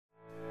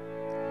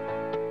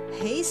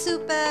Hey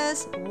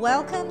Supers!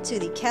 Welcome to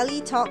the Kelly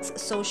Talks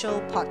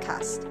Social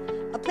Podcast,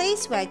 a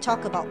place where I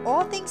talk about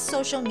all things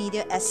social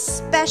media,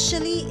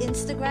 especially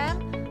Instagram,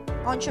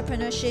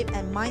 entrepreneurship,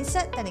 and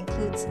mindset that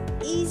includes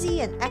easy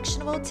and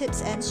actionable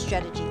tips and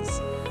strategies.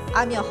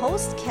 I'm your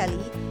host,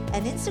 Kelly,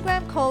 an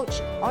Instagram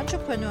coach,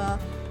 entrepreneur,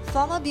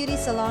 former beauty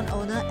salon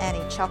owner, and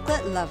a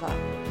chocolate lover.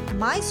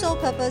 My sole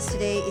purpose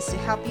today is to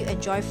help you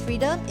enjoy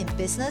freedom in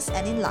business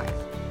and in life.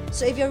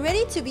 So if you're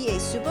ready to be a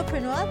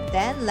superpreneur,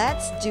 then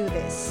let's do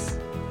this.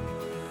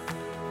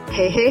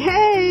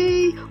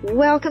 Hey!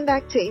 Welcome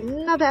back to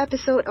another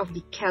episode of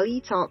the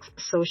Kelly Talks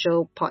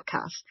Social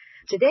Podcast.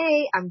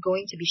 Today, I'm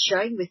going to be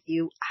sharing with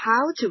you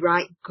how to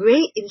write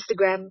great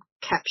Instagram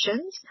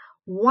captions,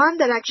 one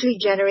that actually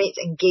generates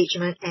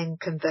engagement and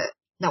convert.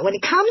 Now, when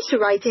it comes to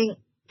writing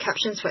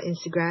captions for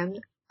Instagram,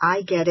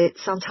 I get it.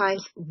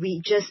 Sometimes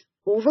we just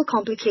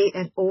overcomplicate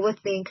and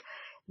overthink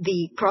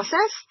the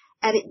process.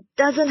 And it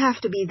doesn't have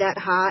to be that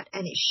hard,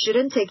 and it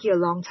shouldn't take you a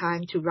long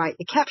time to write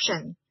a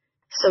caption.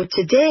 So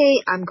today,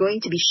 I'm going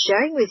to be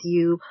sharing with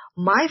you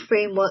my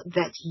framework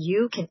that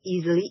you can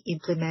easily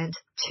implement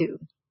too.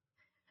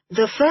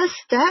 The first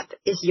step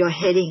is your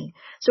heading.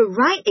 So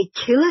write a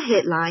killer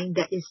headline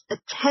that is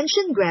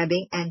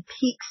attention-grabbing and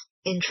piques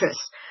interest.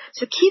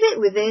 So keep it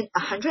within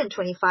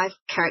 125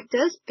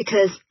 characters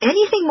because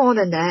anything more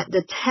than that,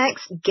 the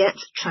text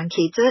gets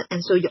truncated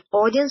and so your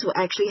audience will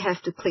actually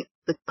have to click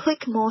the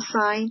click more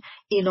sign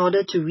in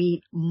order to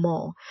read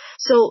more.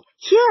 So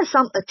here are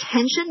some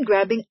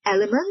attention-grabbing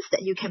elements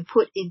that you can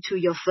put into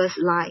your first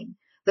line.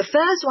 The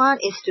first one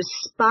is to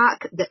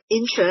spark the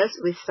interest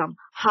with some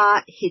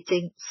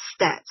hard-hitting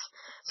stats.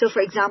 So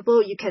for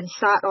example, you can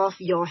start off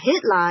your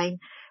headline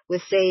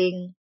with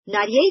saying,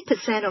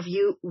 98% of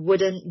you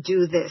wouldn't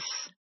do this.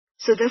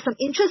 So there's some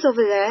interest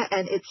over there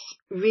and it's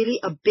really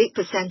a big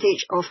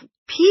percentage of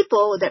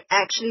people that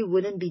actually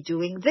wouldn't be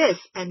doing this.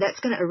 And that's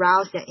going to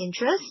arouse their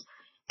interest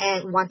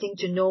and wanting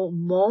to know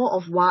more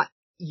of what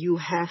you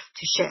have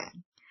to share.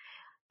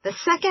 The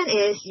second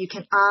is you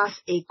can ask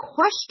a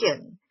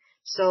question.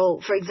 So,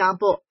 for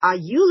example, are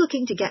you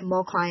looking to get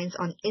more clients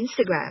on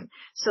Instagram?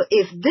 So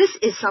if this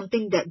is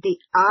something that they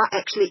are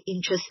actually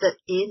interested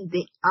in,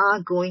 they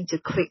are going to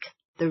click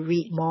the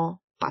read more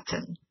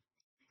button.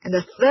 And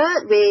the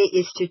third way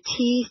is to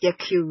tease their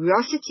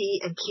curiosity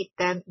and keep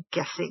them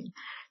guessing.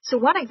 So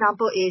one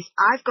example is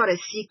I've got a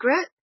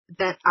secret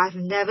that I've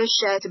never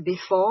shared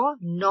before,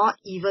 not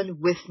even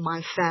with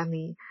my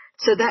family.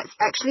 So that's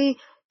actually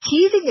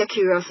teasing their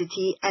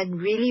curiosity and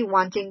really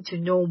wanting to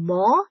know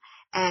more,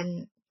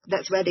 and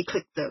that's where they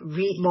click the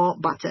read more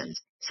button.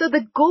 So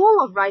the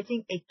goal of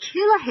writing a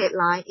killer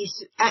headline is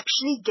to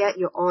actually get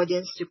your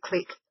audience to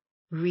click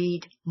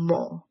read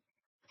more.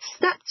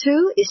 Step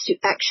 2 is to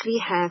actually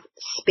have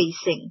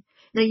spacing.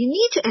 Now you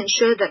need to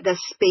ensure that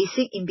there's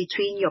spacing in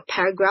between your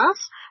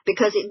paragraphs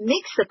because it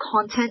makes the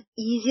content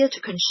easier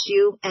to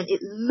consume and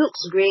it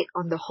looks great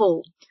on the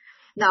whole.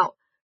 Now,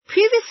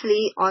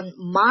 previously on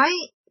my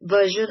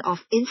version of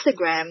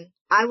Instagram,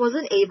 I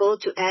wasn't able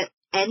to add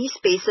any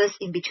spaces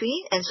in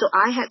between, and so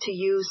I had to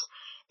use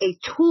a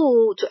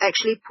tool to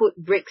actually put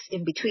breaks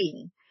in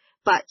between.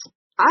 But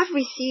I've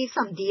received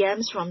some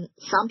DMs from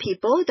some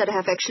people that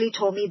have actually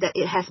told me that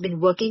it has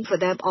been working for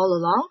them all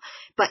along,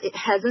 but it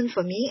hasn't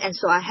for me, and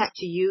so I had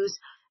to use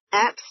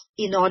apps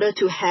in order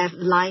to have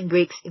line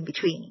breaks in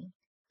between.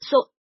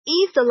 So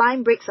if the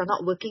line breaks are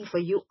not working for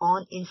you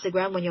on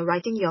Instagram when you're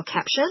writing your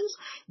captions,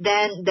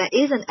 then there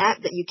is an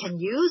app that you can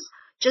use.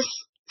 Just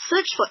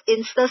search for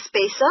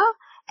InstaSpacer,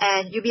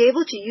 and you'll be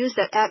able to use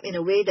that app in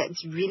a way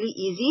that's really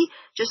easy.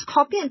 Just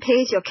copy and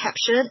paste your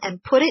caption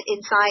and put it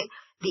inside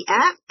the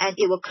app and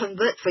it will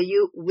convert for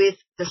you with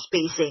the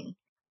spacing.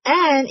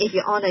 And if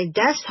you're on a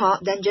desktop,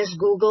 then just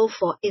Google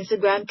for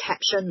Instagram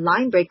caption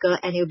line breaker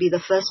and it'll be the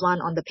first one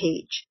on the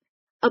page.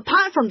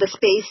 Apart from the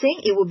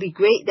spacing, it would be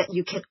great that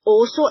you can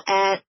also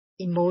add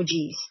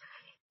emojis.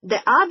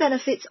 There are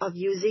benefits of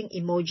using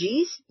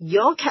emojis.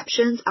 Your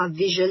captions are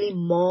visually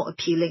more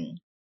appealing.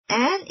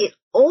 And it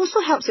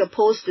also helps your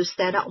post to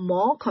stand out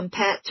more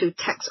compared to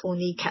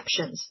text-only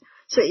captions.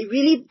 So it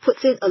really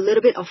puts in a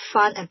little bit of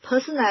fun and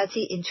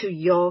personality into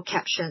your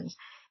captions.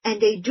 And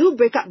they do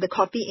break up the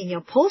copy in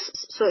your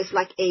posts, so it's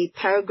like a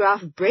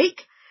paragraph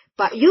break.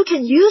 But you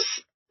can use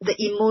the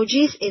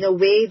emojis in a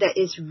way that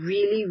is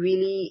really,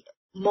 really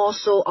more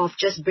so of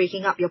just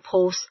breaking up your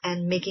post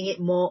and making it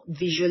more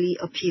visually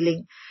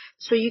appealing.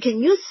 So you can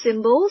use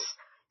symbols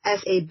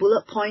as a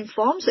bullet point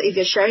form. So if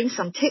you're sharing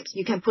some tips,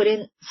 you can put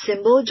in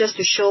symbol just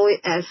to show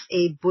it as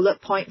a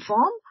bullet point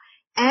form.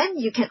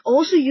 And you can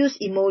also use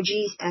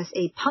emojis as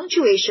a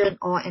punctuation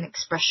or an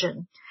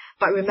expression.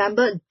 But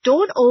remember,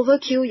 don't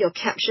overkill your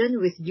caption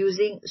with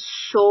using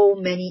so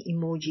many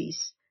emojis.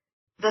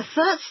 The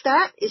third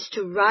step is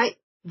to write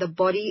the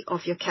body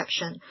of your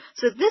caption.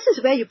 So this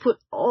is where you put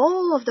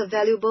all of the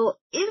valuable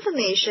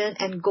information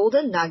and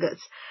golden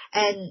nuggets.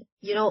 And,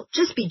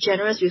 just be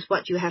generous with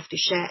what you have to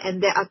share.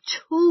 And there are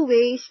 2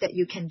 ways that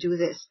you can do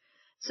this.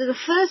 So the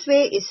first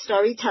way is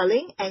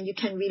storytelling, and you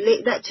can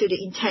relate that to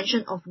the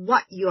intention of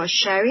what you are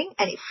sharing,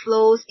 and it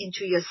flows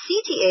into your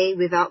CTA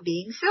without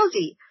being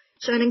salesy.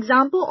 So an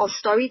example of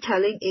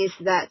storytelling is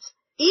that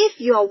if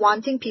you are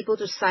wanting people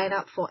to sign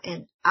up for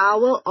an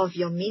hour of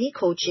your mini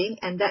coaching,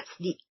 and that's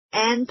the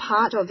end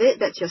part of it,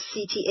 that's your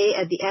CTA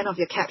at the end of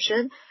your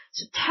caption,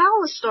 so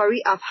tell a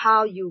story of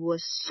how you were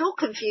so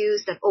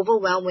confused and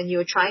overwhelmed when you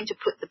were trying to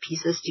put the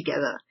pieces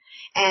together,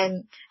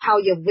 and how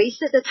you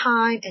wasted the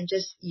time and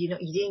just, you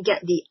didn't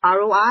get the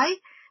ROI.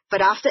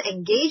 But after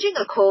engaging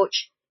a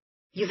coach,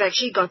 you've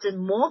actually gotten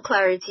more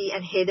clarity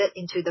and headed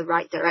into the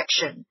right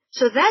direction.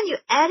 So then you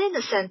add in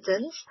a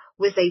sentence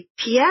with a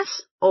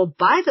PS, or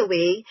by the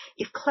way,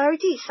 if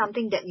clarity is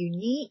something that you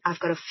need, I've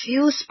got a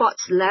few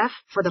spots left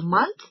for the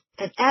month,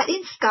 and add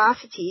in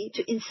scarcity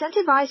to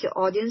incentivize your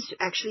audience to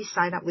actually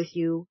sign up with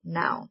you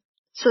now.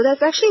 So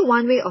that's actually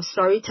one way of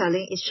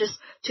storytelling, is just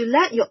to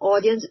let your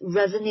audience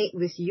resonate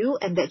with you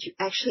and that you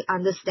actually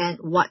understand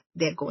what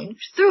they're going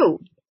through.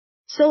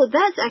 So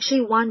that's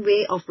actually one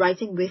way of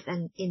writing with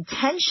an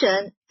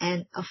intention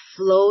and a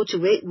flow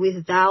to it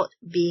without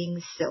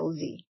being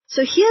salesy.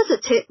 So here's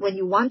a tip when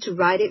you want to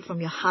write it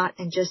from your heart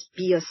and just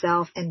be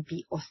yourself and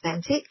be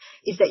authentic,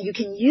 is that you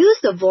can use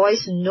the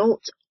voice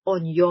note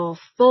on your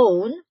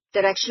phone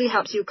that actually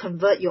helps you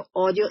convert your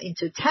audio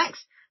into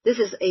text. This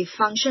is a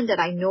function that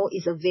I know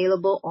is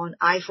available on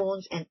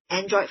iPhones and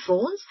Android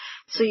phones.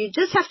 So you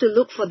just have to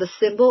look for the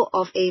symbol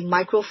of a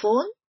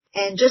microphone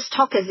and just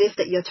talk as if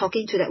that you're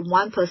talking to that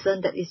one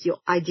person that is your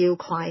ideal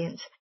client.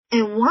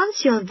 And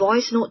once your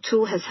voice note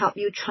tool has helped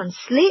you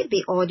translate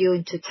the audio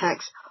into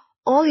text,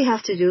 all you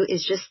have to do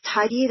is just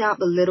tidy it up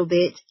a little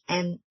bit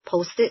and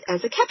post it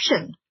as a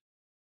caption.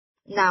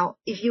 Now,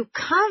 if you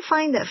can't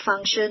find that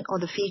function or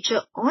the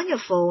feature on your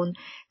phone,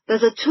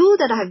 there's a tool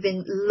that I've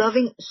been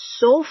loving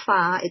so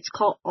far. It's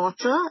called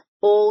Otter,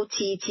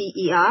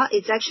 O-T-T-E-R.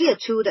 It's actually a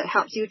tool that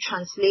helps you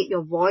translate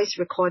your voice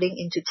recording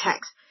into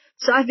text.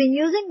 So I've been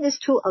using this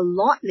tool a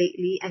lot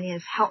lately, and it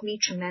has helped me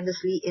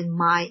tremendously in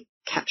my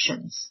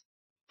captions.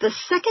 The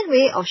second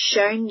way of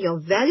sharing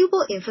your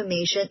valuable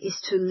information is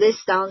to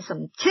list down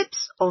some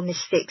tips or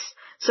mistakes.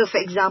 So for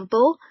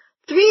example,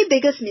 3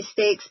 biggest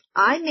mistakes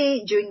I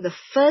made during the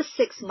first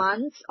 6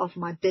 months of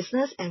my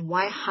business and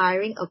why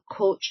hiring a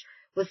coach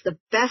was the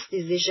best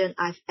decision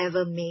I've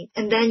ever made.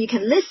 And then you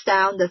can list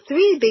down the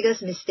 3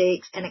 biggest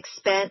mistakes and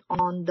expand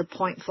on the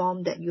point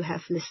form that you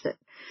have listed.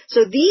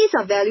 So these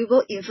are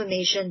valuable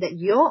information that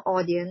your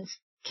audience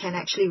can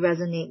actually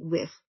resonate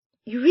with.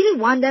 You really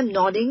want them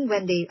nodding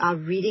when they are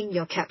reading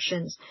your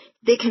captions.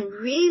 They can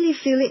really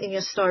feel it in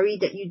your story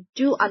that you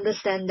do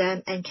understand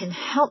them and can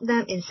help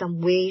them in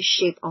some way,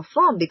 shape or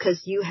form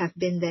because you have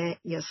been there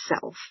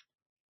yourself.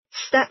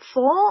 Step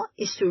 4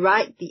 is to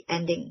write the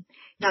ending.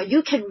 Now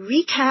you can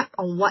recap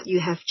on what you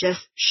have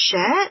just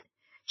shared,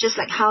 just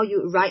like how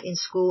you write in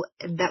school,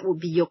 and that would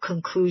be your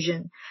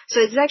conclusion. So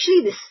it's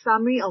actually the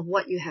summary of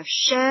what you have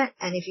shared,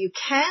 and if you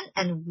can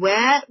and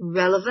where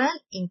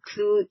relevant,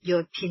 include your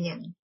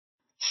opinion.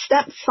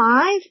 Step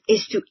 5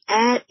 is to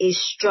add a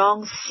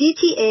strong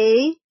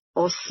CTA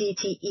or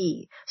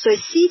CTE. So a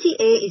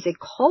CTA is a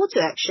call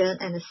to action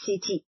and a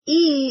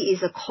CTE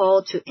is a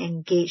call to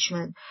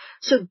engagement.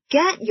 So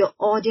get your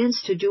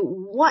audience to do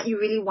what you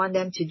really want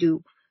them to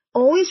do.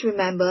 Always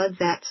remember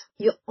that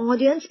your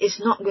audience is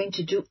not going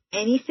to do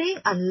anything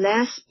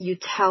unless you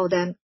tell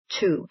them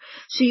to.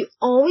 So you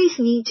always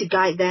need to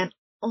guide them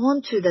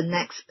on to the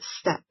next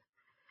step.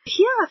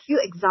 Here are a few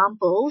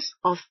examples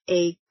of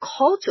a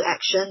call to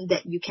action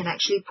that you can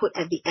actually put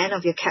at the end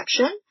of your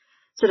caption.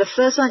 So the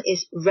first one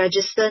is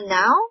register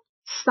now,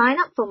 sign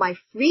up for my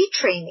free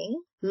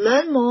training,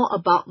 learn more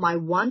about my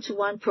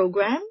one-to-one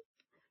program,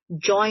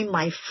 join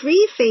my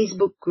free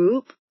Facebook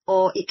group,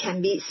 or it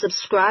can be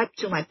subscribe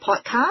to my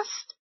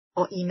podcast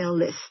or email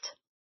list.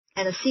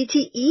 And a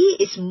CTE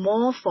is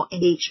more for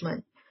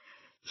engagement.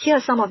 Here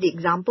are some of the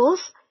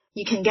examples.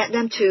 You can get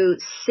them to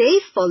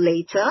save for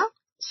later,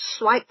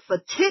 swipe for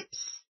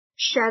tips,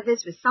 share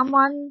this with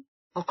someone,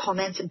 or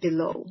comment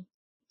below.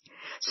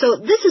 So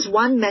this is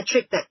one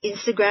metric that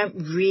Instagram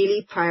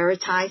really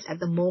prioritizes at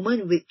the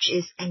moment, which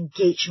is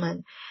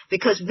engagement.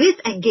 Because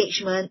with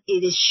engagement,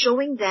 it is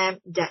showing them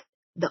that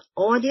the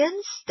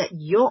audience, that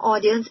your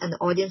audience and the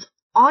audience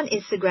on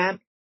Instagram,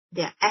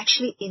 they're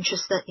actually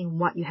interested in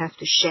what you have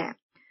to share.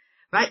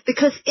 Right?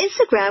 Because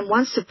Instagram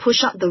wants to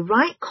push out the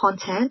right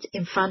content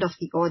in front of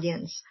the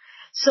audience.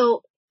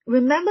 So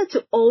remember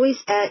to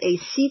always add a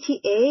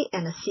CTA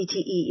and a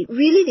CTE. It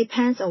really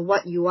depends on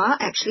what you are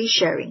actually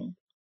sharing.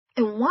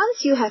 And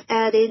once you have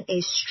added in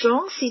a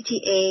strong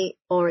CTA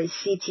or a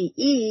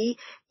CTE,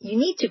 you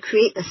need to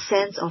create a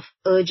sense of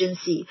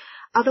urgency.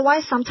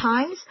 Otherwise,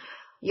 sometimes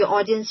your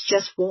audience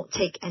just won't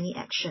take any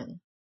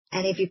action.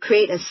 And if you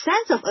create a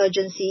sense of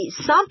urgency,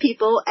 some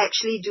people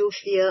actually do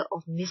fear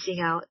of missing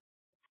out.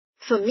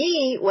 For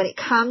me, when it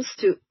comes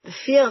to the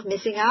fear of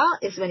missing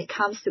out is when it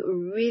comes to a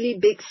really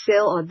big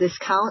sale or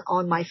discount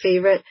on my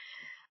favorite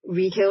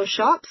retail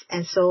shops.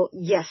 And so,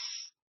 yes,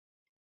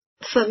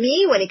 For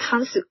me, when it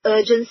comes to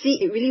urgency,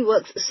 it really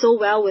works so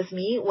well with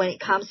me when it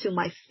comes to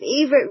my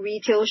favorite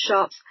retail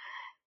shops.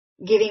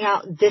 Giving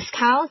out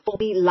discounts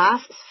only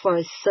lasts for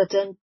a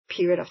certain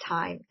period of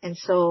time. And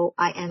so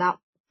I end up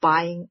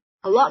buying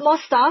a lot more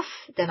stuff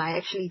than I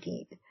actually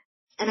need.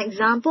 An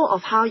example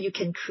of how you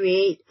can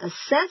create a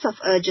sense of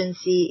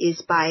urgency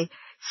is by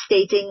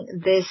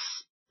stating this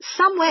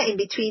somewhere in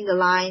between the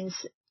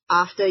lines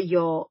after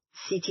your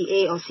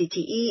CTA or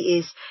CTE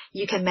is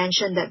you can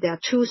mention that there are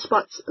 2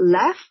 spots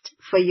left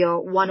for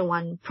your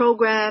one-on-one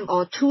program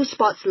or 2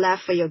 spots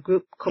left for your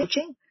group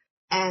coaching.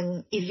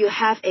 And if you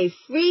have a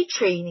free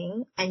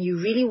training and you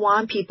really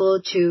want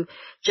people to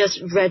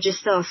just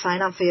register or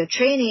sign up for your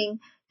training,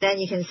 then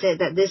you can say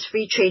that this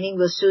free training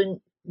will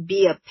soon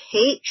be a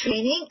paid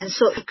training. And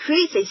so it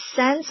creates a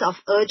sense of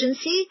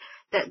urgency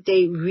that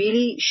they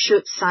really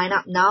should sign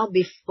up now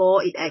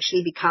before it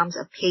actually becomes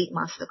a paid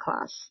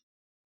masterclass.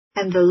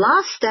 And the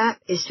last step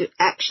is to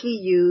actually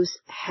use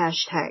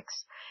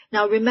hashtags.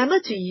 Now remember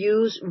to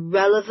use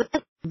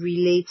relevant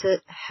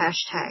related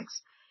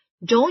hashtags.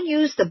 Don't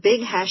use the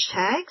big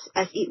hashtags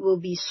as it will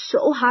be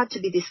so hard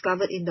to be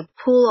discovered in the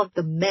pool of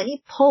the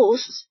many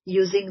posts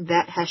using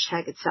that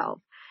hashtag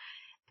itself.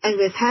 And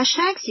with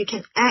hashtags, you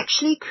can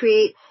actually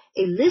create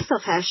a list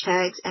of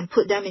hashtags and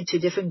put them into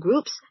different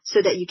groups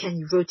so that you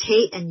can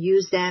rotate and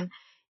use them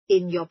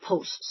in your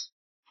posts.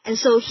 And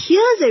so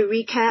here's a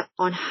recap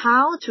on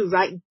how to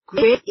write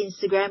great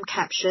Instagram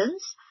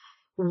captions,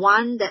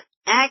 one that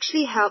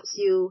actually helps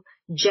you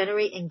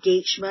generate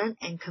engagement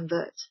and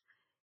convert.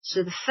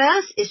 So the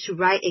first is to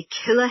write a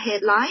killer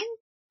headline.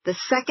 The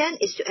second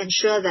is to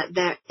ensure that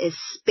there is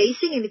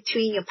spacing in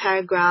between your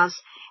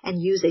paragraphs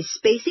and use a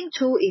spacing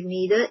tool if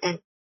needed and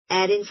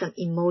add in some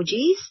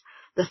emojis.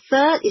 The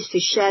third is to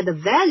share the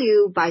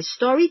value by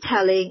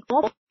storytelling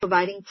or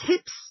providing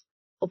tips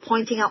or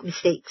pointing out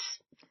mistakes.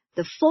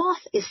 The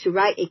fourth is to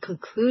write a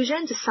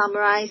conclusion to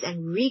summarize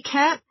and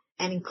recap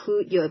and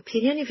include your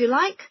opinion if you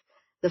like.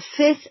 The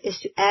fifth is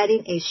to add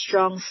in a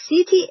strong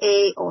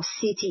CTA or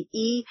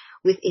CTE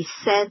with a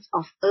sense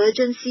of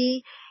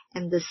urgency.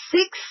 And the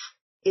sixth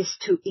is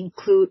to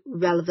include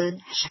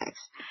relevant hashtags.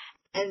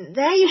 And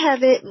there you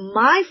have it,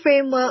 my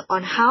framework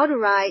on how to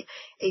write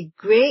a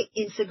great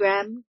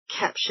Instagram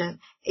caption.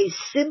 A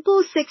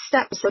simple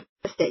 6-step process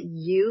that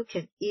you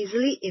can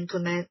easily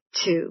implement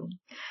too.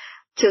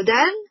 Till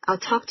then, I'll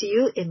talk to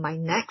you in my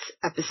next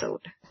episode.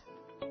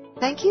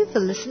 Thank you for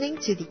listening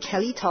to the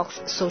Kelly Talks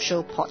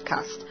Social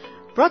Podcast.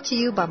 Brought to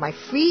you by my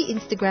free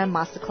Instagram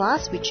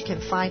masterclass, which you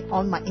can find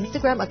on my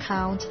Instagram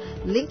account,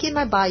 link in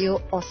my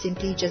bio, or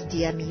simply just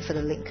DM me for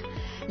the link.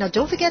 Now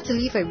don't forget to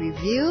leave a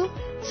review,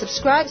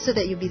 subscribe so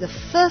that you'll be the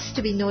first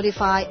to be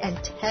notified,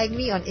 and tag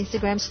me on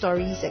Instagram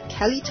stories at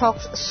Kelly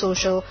Talks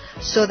Social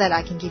so that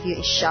I can give you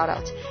a shout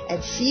out.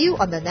 And see you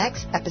on the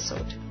next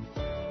episode.